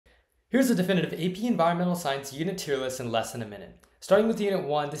Here's a definitive AP Environmental Science unit tier list in less than a minute. Starting with Unit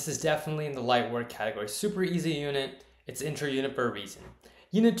 1, this is definitely in the light work category. Super easy unit, it's intro unit for a reason.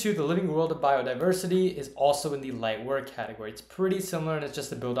 Unit 2, the living world of biodiversity, is also in the light work category. It's pretty similar and it's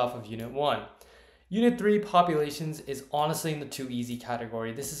just a build off of Unit 1. Unit 3, populations, is honestly in the too easy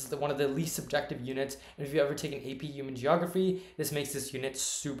category. This is one of the least subjective units, and if you've ever taken AP Human Geography, this makes this unit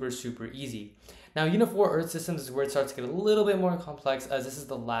super easy. Now, Unit 4, Earth Systems, is where it starts to get a little bit more complex, as this is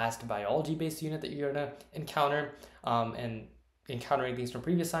the last biology-based unit that you're going to encounter, and encountering things from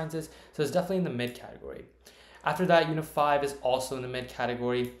previous sciences, so it's definitely in the mid category. After that, Unit 5 is also in the mid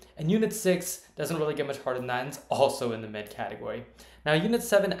category, and Unit 6 doesn't really get much harder than that, and it's also in the mid category. Now, Unit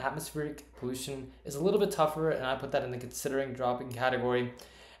 7, atmospheric pollution, is a little bit tougher, and I put that in the considering dropping category.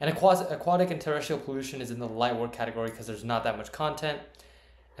 And aquatic and terrestrial pollution is in the light work category because there's not that much content.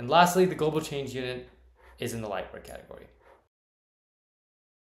 And lastly, the global change unit is in the light work category.